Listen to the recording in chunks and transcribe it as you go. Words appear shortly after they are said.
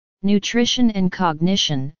Nutrition and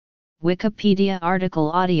cognition, Wikipedia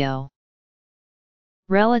article audio.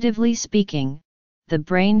 Relatively speaking, the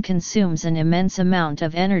brain consumes an immense amount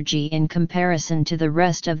of energy in comparison to the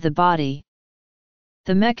rest of the body.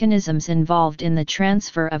 The mechanisms involved in the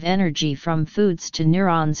transfer of energy from foods to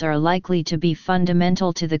neurons are likely to be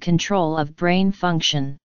fundamental to the control of brain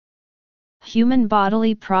function. Human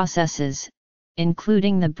bodily processes,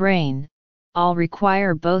 including the brain, all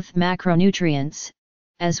require both macronutrients,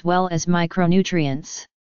 as well as micronutrients.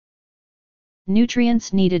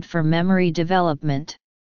 Nutrients needed for memory development.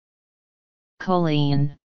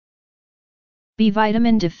 Choline. B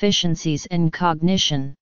vitamin deficiencies and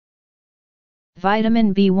cognition.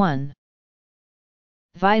 Vitamin B1,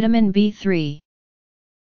 Vitamin B3,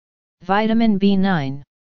 Vitamin B9,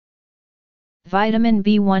 Vitamin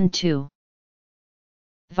B12,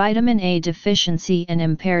 Vitamin A deficiency and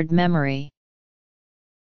impaired memory.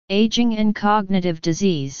 Aging and cognitive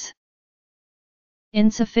disease.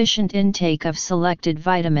 Insufficient intake of selected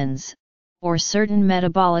vitamins, or certain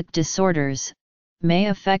metabolic disorders, may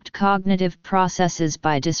affect cognitive processes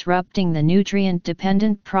by disrupting the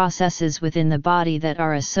nutrient-dependent processes within the body that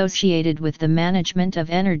are associated with the management of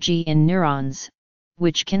energy in neurons,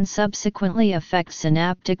 which can subsequently affect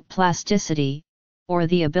synaptic plasticity, or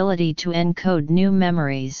the ability to encode new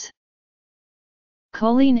memories.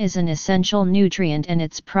 Choline is an essential nutrient and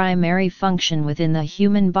its primary function within the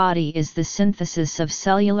human body is the synthesis of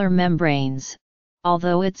cellular membranes,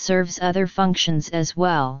 although it serves other functions as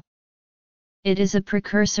well. It is a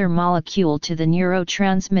precursor molecule to the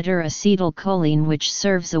neurotransmitter acetylcholine, which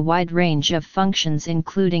serves a wide range of functions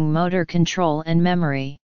including motor control and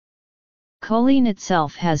memory. Choline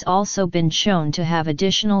itself has also been shown to have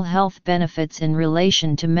additional health benefits in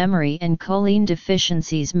relation to memory, and choline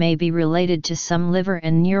deficiencies may be related to some liver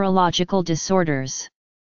and neurological disorders.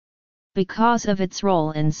 Because of its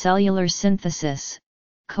role in cellular synthesis,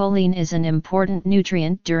 choline is an important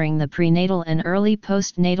nutrient during the prenatal and early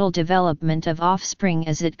postnatal development of offspring,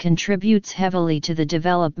 as it contributes heavily to the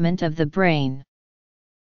development of the brain.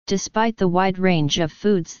 Despite the wide range of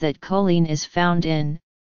foods that choline is found in,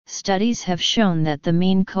 studies have shown that the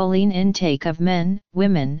mean choline intake of men,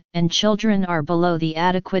 women, and children are below the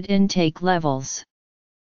adequate intake levels.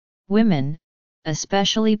 Women,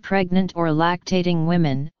 especially pregnant or lactating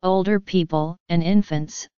women, older people, and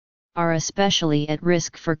infants, are especially at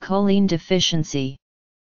risk for choline deficiency.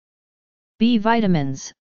 B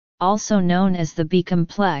vitamins, also known as the B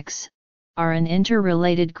complex, are an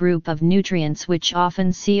interrelated group of nutrients which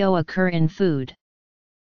often co-occur in food.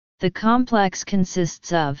 The complex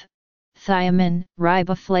consists of thiamine,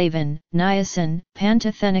 riboflavin, niacin,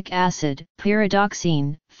 pantothenic acid,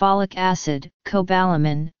 pyridoxine, folic acid,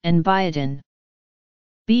 cobalamin, and biotin.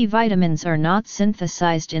 B vitamins are not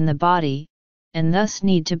synthesized in the body, and thus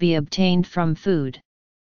need to be obtained from food.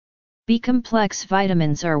 B-complex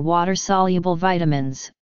vitamins are water-soluble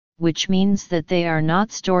vitamins, which means that they are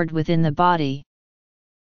not stored within the body.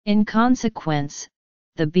 In consequence,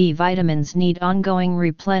 the B vitamins need ongoing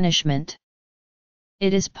replenishment.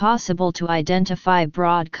 It is possible to identify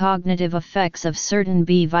broad cognitive effects of certain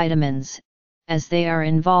B vitamins, as they are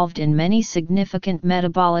involved in many significant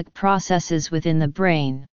metabolic processes within the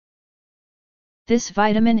brain. This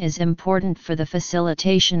vitamin is important for the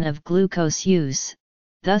facilitation of glucose use,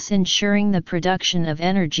 thus ensuring the production of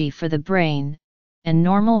energy for the brain, and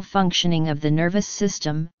normal functioning of the nervous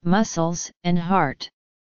system, muscles, and heart.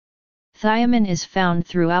 Thiamine is found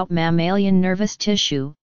throughout mammalian nervous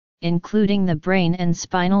tissue, including the brain and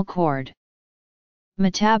spinal cord.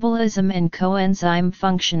 Metabolism and coenzyme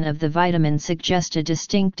function of the vitamin suggest a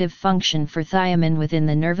distinctive function for thiamine within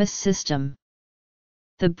the nervous system.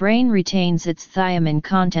 The brain retains its thiamine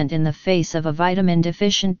content in the face of a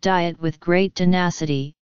vitamin-deficient diet with great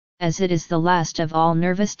tenacity, as it is the last of all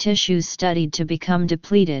nervous tissues studied to become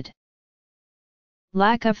depleted.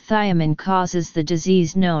 Lack of thiamine causes the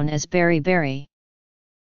disease known as beriberi.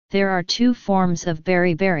 There are two forms of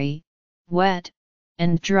beriberi, wet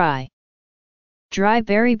and dry. Dry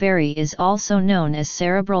beriberi is also known as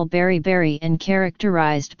cerebral beriberi and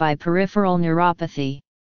characterized by peripheral neuropathy.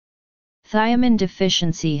 Thiamine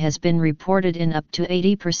deficiency has been reported in up to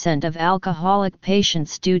 80% of alcoholic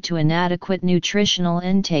patients due to inadequate nutritional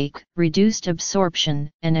intake, reduced absorption,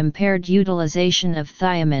 and impaired utilization of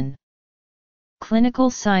thiamine. Clinical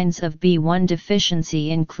signs of B1 deficiency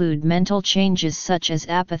include mental changes such as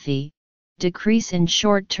apathy, decrease in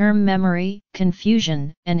short-term memory,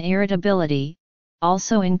 confusion, and irritability,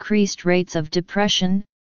 also increased rates of depression,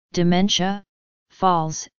 dementia,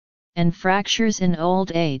 falls, and fractures in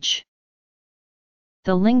old age.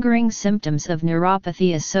 The lingering symptoms of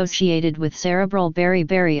neuropathy associated with cerebral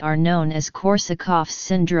beriberi are known as Korsakoff's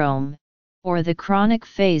syndrome, or the chronic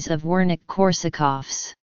phase of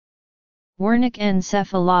Wernicke-Korsakoff's. Wernicke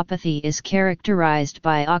encephalopathy is characterized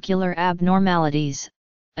by ocular abnormalities,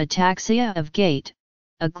 ataxia of gait,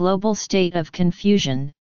 a global state of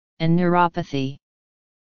confusion, and neuropathy.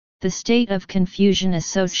 The state of confusion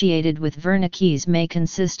associated with Wernicke's may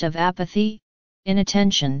consist of apathy,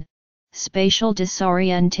 inattention, spatial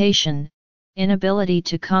disorientation, inability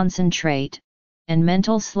to concentrate, and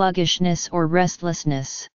mental sluggishness or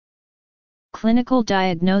restlessness. Clinical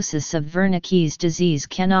diagnosis of Wernicke's disease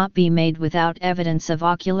cannot be made without evidence of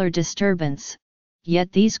ocular disturbance,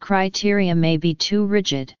 yet these criteria may be too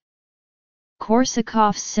rigid.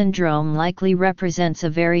 Korsakoff's syndrome likely represents a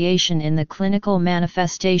variation in the clinical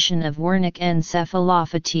manifestation of Wernicke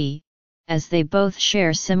encephalopathy, as they both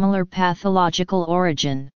share similar pathological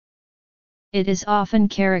origin. It is often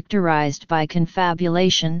characterized by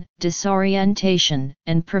confabulation, disorientation,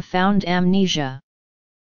 and profound amnesia.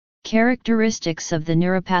 Characteristics of the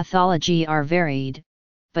neuropathology are varied,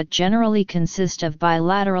 but generally consist of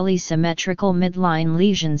bilaterally symmetrical midline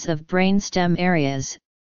lesions of brainstem areas,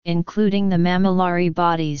 including the mammillary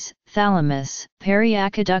bodies, thalamus,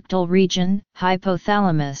 periaqueductal region,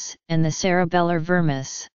 hypothalamus, and the cerebellar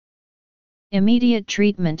vermis. Immediate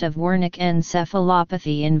treatment of Wernicke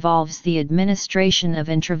encephalopathy involves the administration of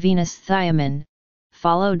intravenous thiamine,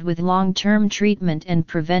 followed with long-term treatment and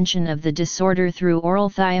prevention of the disorder through oral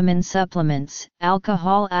thiamine supplements,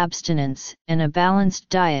 alcohol abstinence, and a balanced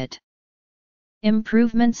diet.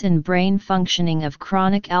 Improvements in brain functioning of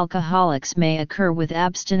chronic alcoholics may occur with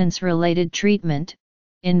abstinence-related treatment,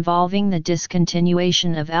 involving the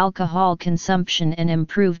discontinuation of alcohol consumption and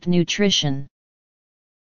improved nutrition.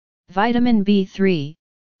 Vitamin B3,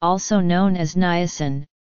 also known as niacin,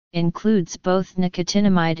 includes both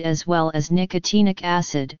nicotinamide as well as nicotinic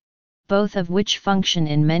acid, both of which function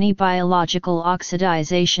in many biological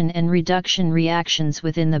oxidization and reduction reactions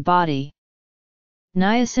within the body.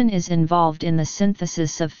 Niacin is involved in the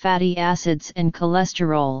synthesis of fatty acids and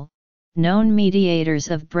cholesterol, known mediators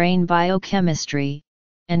of brain biochemistry,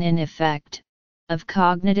 and in effect, of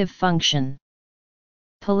cognitive function.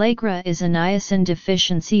 Pellagra is a niacin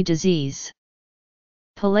deficiency disease.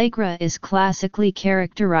 Pellagra is classically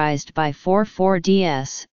characterized by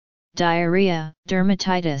 4,4-DS, diarrhea,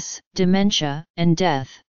 dermatitis, dementia, and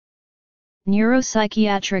death.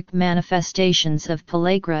 Neuropsychiatric manifestations of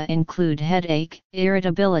pellagra include headache,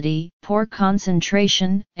 irritability, poor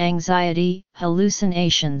concentration, anxiety,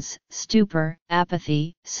 hallucinations, stupor,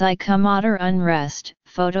 apathy, psychomotor unrest,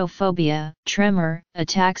 photophobia, tremor,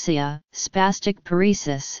 ataxia, spastic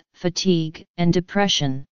paresis, fatigue, and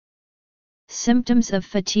depression. Symptoms of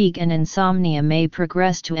fatigue and insomnia may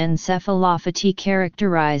progress to encephalopathy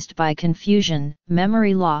characterized by confusion,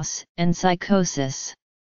 memory loss, and psychosis.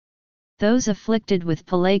 Those afflicted with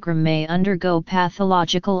pellagra may undergo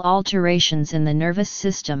pathological alterations in the nervous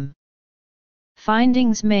system.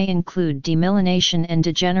 Findings may include demyelination and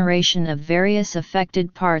degeneration of various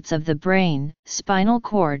affected parts of the brain, spinal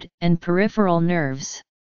cord, and peripheral nerves.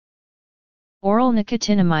 Oral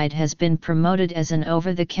nicotinamide has been promoted as an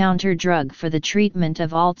over-the-counter drug for the treatment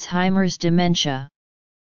of Alzheimer's dementia.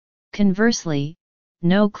 Conversely,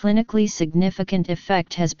 no clinically significant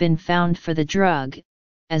effect has been found for the drug,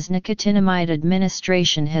 as nicotinamide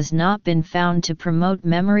administration has not been found to promote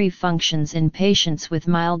memory functions in patients with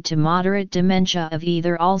mild to moderate dementia of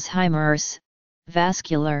either Alzheimer's,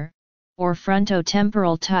 vascular, or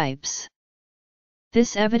frontotemporal types.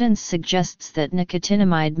 This evidence suggests that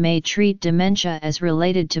nicotinamide may treat dementia as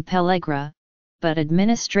related to pellagra, but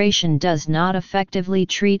administration does not effectively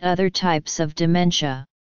treat other types of dementia.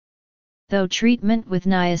 Though treatment with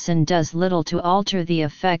niacin does little to alter the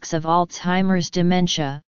effects of Alzheimer's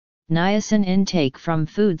dementia, niacin intake from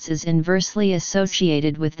foods is inversely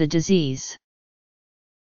associated with the disease.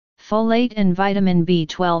 Folate and vitamin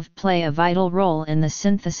B12 play a vital role in the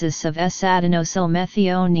synthesis of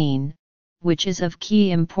S-adenosylmethionine, which is of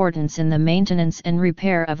key importance in the maintenance and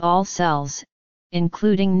repair of all cells,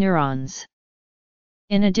 including neurons.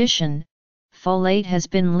 In addition, folate has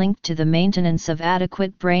been linked to the maintenance of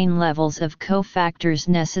adequate brain levels of cofactors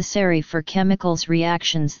necessary for chemicals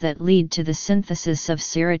reactions that lead to the synthesis of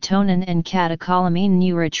serotonin and catecholamine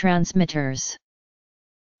neurotransmitters.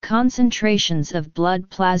 Concentrations of blood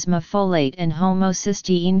plasma folate and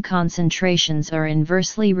homocysteine concentrations are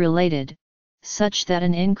inversely related, such that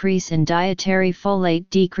an increase in dietary folate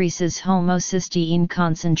decreases homocysteine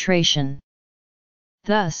concentration.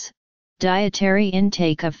 Thus, dietary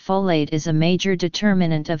intake of folate is a major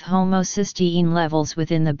determinant of homocysteine levels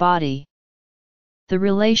within the body. The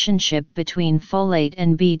relationship between folate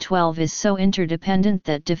and B12 is so interdependent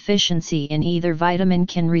that deficiency in either vitamin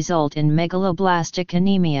can result in megaloblastic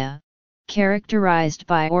anemia, characterized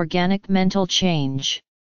by organic mental change.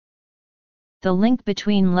 The link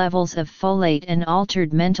between levels of folate and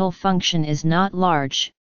altered mental function is not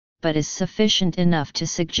large, but is sufficient enough to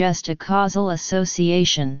suggest a causal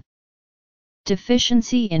association.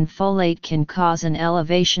 Deficiency in folate can cause an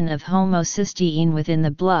elevation of homocysteine within the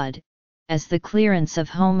blood, as the clearance of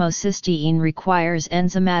homocysteine requires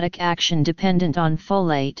enzymatic action dependent on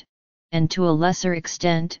folate, and to a lesser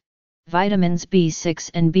extent, vitamins B6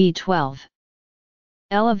 and B12.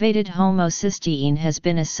 Elevated homocysteine has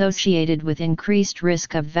been associated with increased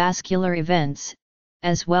risk of vascular events,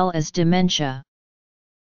 as well as dementia.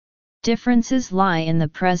 Differences lie in the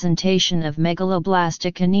presentation of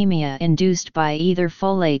megaloblastic anemia induced by either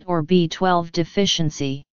folate or B12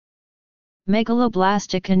 deficiency.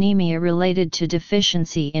 Megaloblastic anemia related to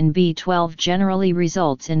deficiency in B12 generally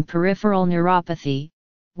results in peripheral neuropathy,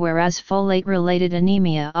 whereas folate-related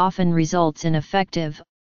anemia often results in affective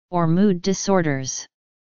or mood disorders.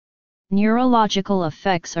 Neurological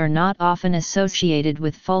effects are not often associated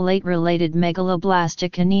with folate-related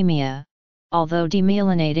megaloblastic anemia, although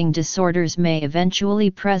demyelinating disorders may eventually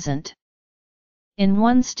present. In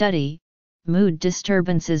one study, mood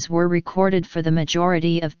disturbances were recorded for the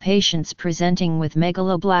majority of patients presenting with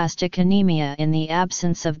megaloblastic anemia in the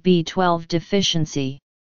absence of B12 deficiency.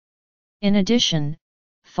 In addition,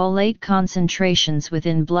 folate concentrations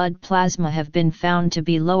within blood plasma have been found to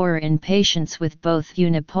be lower in patients with both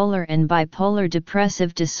unipolar and bipolar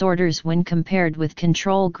depressive disorders when compared with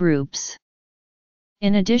control groups.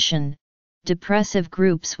 In addition, depressive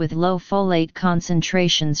groups with low folate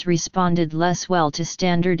concentrations responded less well to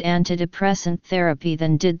standard antidepressant therapy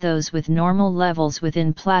than did those with normal levels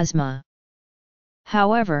within plasma.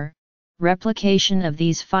 However, replication of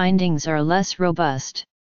these findings are less robust.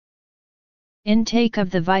 Intake of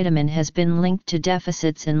the vitamin has been linked to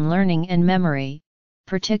deficits in learning and memory,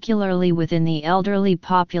 particularly within the elderly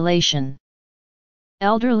population.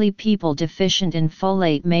 Elderly people deficient in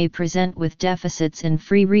folate may present with deficits in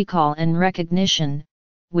free recall and recognition,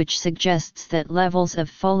 which suggests that levels of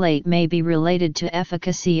folate may be related to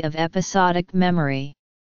efficacy of episodic memory.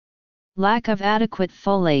 Lack of adequate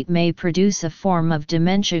folate may produce a form of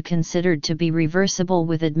dementia considered to be reversible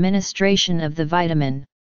with administration of the vitamin.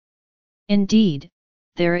 Indeed,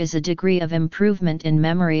 there is a degree of improvement in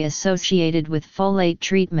memory associated with folate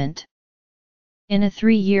treatment. In a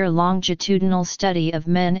 3-year longitudinal study of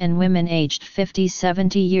men and women aged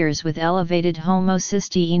 50-70 years with elevated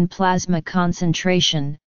homocysteine plasma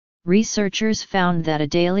concentration, researchers found that a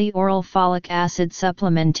daily oral folic acid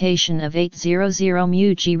supplementation of 800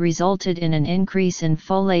 μg resulted in an increase in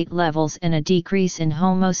folate levels and a decrease in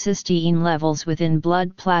homocysteine levels within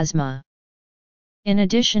blood plasma. In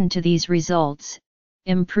addition to these results,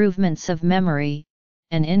 improvements of memory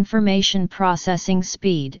and information processing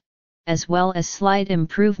speed, as well as slight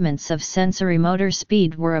improvements of sensory-motor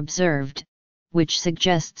speed were observed, which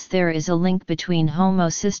suggests there is a link between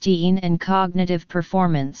homocysteine and cognitive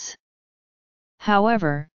performance.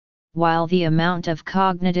 However, while the amount of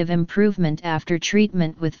cognitive improvement after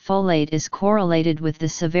treatment with folate is correlated with the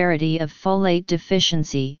severity of folate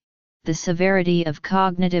deficiency, the severity of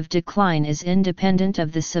cognitive decline is independent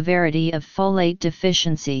of the severity of folate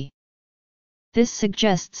deficiency. This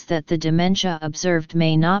suggests that the dementia observed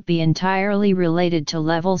may not be entirely related to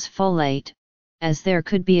levels folate, as there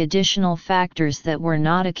could be additional factors that were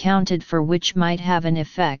not accounted for which might have an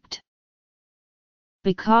effect.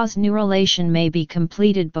 Because neurulation may be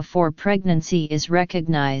completed before pregnancy is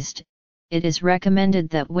recognized, it is recommended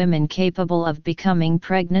that women capable of becoming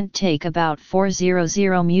pregnant take about 400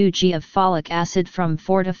 μg of folic acid from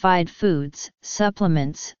fortified foods,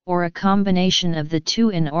 supplements, or a combination of the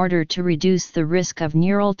two in order to reduce the risk of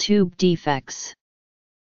neural tube defects.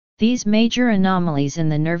 These major anomalies in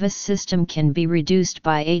the nervous system can be reduced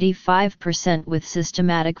by 85% with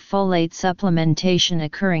systematic folate supplementation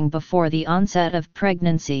occurring before the onset of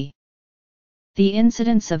pregnancy. The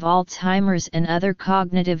incidence of Alzheimer's and other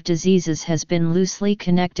cognitive diseases has been loosely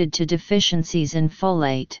connected to deficiencies in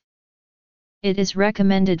folate. It is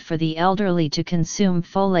recommended for the elderly to consume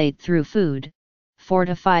folate through food,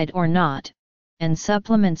 fortified or not, and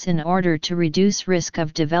supplements in order to reduce risk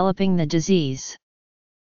of developing the disease.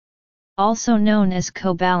 Also known as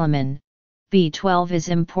cobalamin, B12 is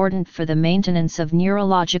important for the maintenance of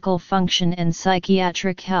neurological function and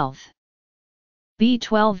psychiatric health.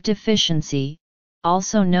 B12 deficiency,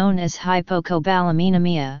 also known as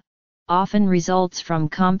hypocobalaminемia, often results from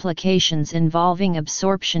complications involving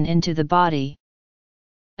absorption into the body.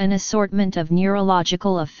 An assortment of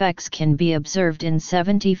neurological effects can be observed in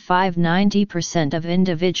 75–90% of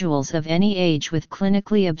individuals of any age with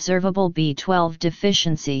clinically observable B12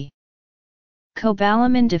 deficiency.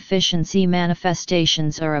 Cobalamin deficiency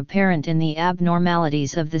manifestations are apparent in the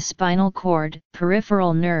abnormalities of the spinal cord,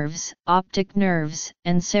 peripheral nerves, optic nerves,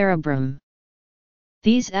 and cerebrum.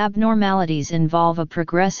 These abnormalities involve a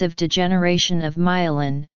progressive degeneration of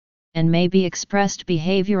myelin, and may be expressed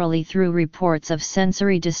behaviorally through reports of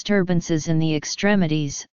sensory disturbances in the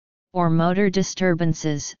extremities, or motor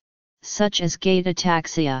disturbances, such as gait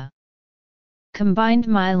ataxia. Combined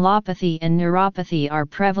myelopathy and neuropathy are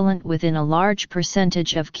prevalent within a large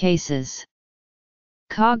percentage of cases.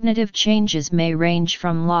 Cognitive changes may range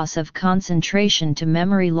from loss of concentration to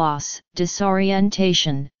memory loss,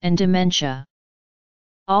 disorientation, and dementia.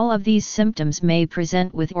 All of these symptoms may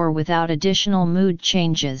present with or without additional mood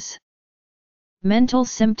changes. Mental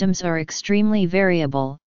symptoms are extremely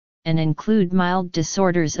variable, and include mild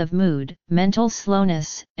disorders of mood, mental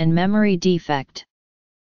slowness, and memory defect.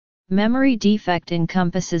 Memory defect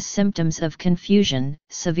encompasses symptoms of confusion,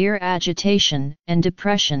 severe agitation, and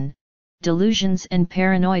depression, delusions and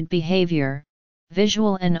paranoid behavior,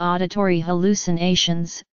 visual and auditory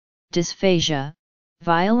hallucinations, dysphagia,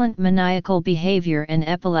 violent maniacal behavior, and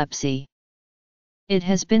epilepsy. It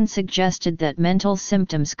has been suggested that mental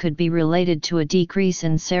symptoms could be related to a decrease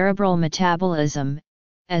in cerebral metabolism,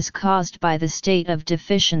 as caused by the state of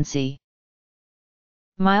deficiency.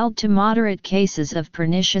 Mild to moderate cases of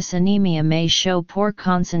pernicious anemia may show poor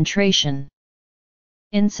concentration.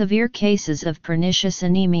 In severe cases of pernicious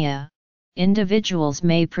anemia, individuals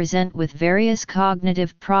may present with various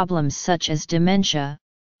cognitive problems such as dementia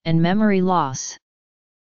and memory loss.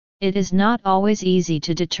 It is not always easy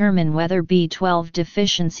to determine whether B12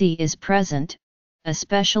 deficiency is present,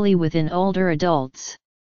 especially within older adults.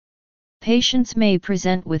 Patients may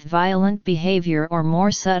present with violent behavior or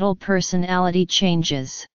more subtle personality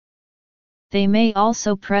changes. They may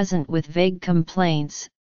also present with vague complaints,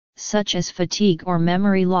 such as fatigue or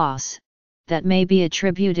memory loss, that may be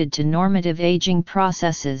attributed to normative aging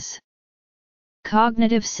processes.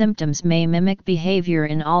 Cognitive symptoms may mimic behavior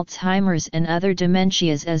in Alzheimer's and other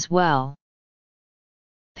dementias as well.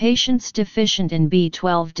 Patients deficient in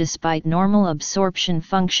B12 despite normal absorption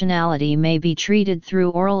functionality may be treated through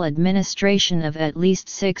oral administration of at least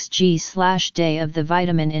 6 g/day of the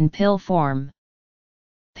vitamin in pill form.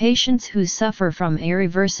 Patients who suffer from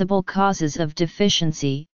irreversible causes of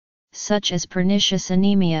deficiency, such as pernicious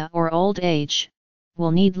anemia or old age, will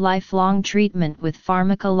need lifelong treatment with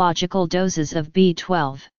pharmacological doses of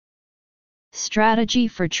B12. Strategy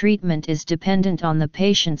for treatment is dependent on the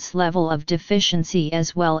patient's level of deficiency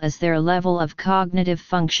as well as their level of cognitive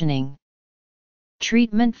functioning.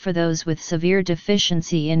 Treatment for those with severe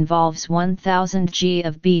deficiency involves 1000 g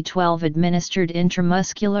of B12 administered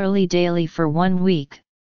intramuscularly daily for 1 week,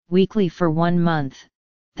 weekly for 1 month,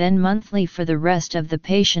 then monthly for the rest of the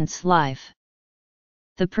patient's life.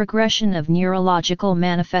 The progression of neurological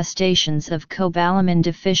manifestations of cobalamin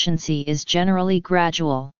deficiency is generally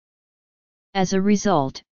gradual. As a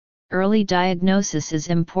result, early diagnosis is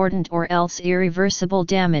important or else irreversible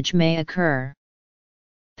damage may occur.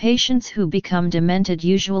 Patients who become demented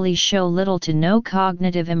usually show little to no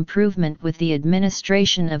cognitive improvement with the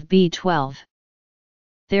administration of B12.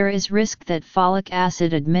 There is risk that folic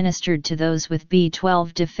acid administered to those with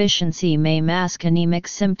B12 deficiency may mask anemic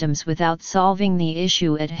symptoms without solving the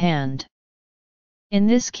issue at hand. In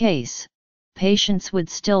this case, patients would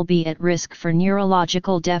still be at risk for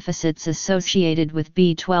neurological deficits associated with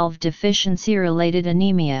B12 deficiency-related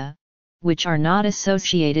anemia, which are not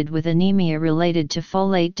associated with anemia related to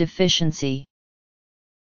folate deficiency.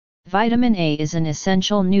 Vitamin A is an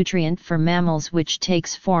essential nutrient for mammals which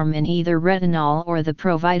takes form in either retinol or the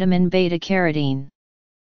provitamin beta-carotene.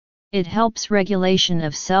 It helps regulation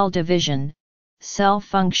of cell division, cell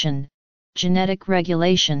function, genetic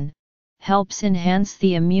regulation, helps enhance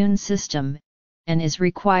the immune system, and is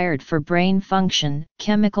required for brain function,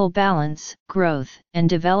 chemical balance, growth, and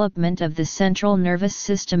development of the central nervous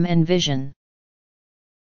system and vision.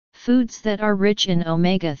 Foods that are rich in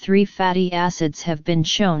omega-3 fatty acids have been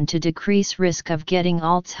shown to decrease risk of getting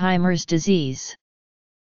Alzheimer's disease.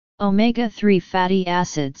 Omega-3 fatty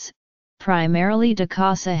acids, primarily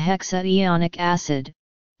docosahexaenoic acid,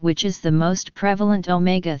 which is the most prevalent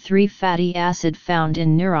omega-3 fatty acid found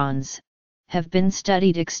in neurons, have been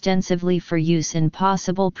studied extensively for use in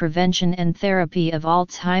possible prevention and therapy of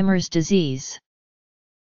Alzheimer's disease.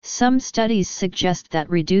 Some studies suggest that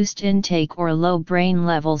reduced intake or low brain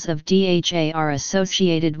levels of DHA are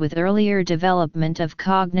associated with earlier development of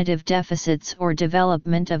cognitive deficits or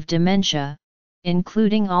development of dementia,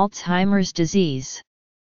 including Alzheimer's disease.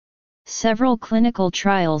 Several clinical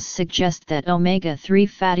trials suggest that omega-3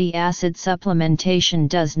 fatty acid supplementation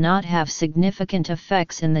does not have significant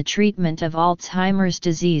effects in the treatment of Alzheimer's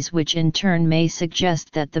disease, which in turn may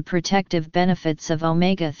suggest that the protective benefits of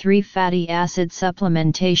omega-3 fatty acid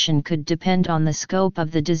supplementation could depend on the scope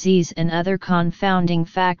of the disease and other confounding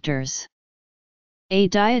factors. A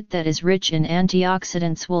diet that is rich in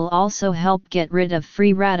antioxidants will also help get rid of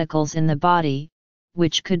free radicals in the body,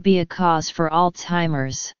 which could be a cause for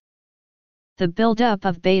Alzheimer's. The buildup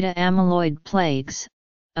of beta-amyloid plaques,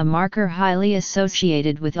 a marker highly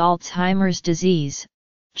associated with Alzheimer's disease,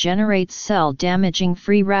 generates cell-damaging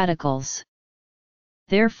free radicals.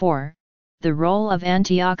 Therefore, the role of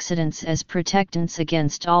antioxidants as protectants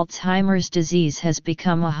against Alzheimer's disease has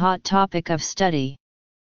become a hot topic of study.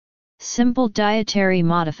 Simple dietary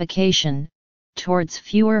modification, towards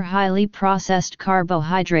fewer highly processed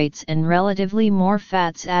carbohydrates and relatively more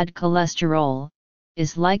fats add cholesterol,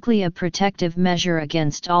 is likely a protective measure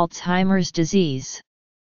against Alzheimer's disease.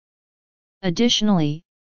 Additionally,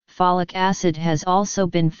 folic acid has also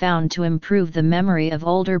been found to improve the memory of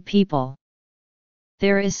older people.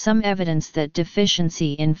 There is some evidence that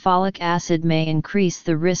deficiency in folic acid may increase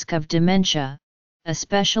the risk of dementia,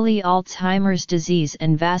 especially Alzheimer's disease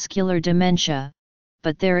and vascular dementia,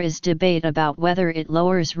 but there is debate about whether it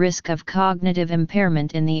lowers risk of cognitive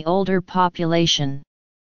impairment in the older population.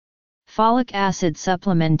 Folic acid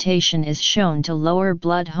supplementation is shown to lower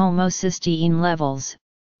blood homocysteine levels,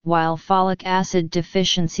 while folic acid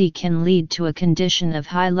deficiency can lead to a condition of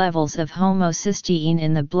high levels of homocysteine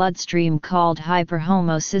in the bloodstream called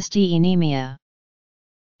hyperhomocysteinemia.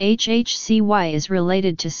 HHCY is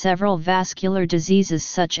related to several vascular diseases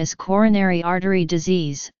such as coronary artery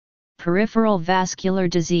disease, peripheral vascular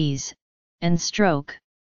disease, and stroke.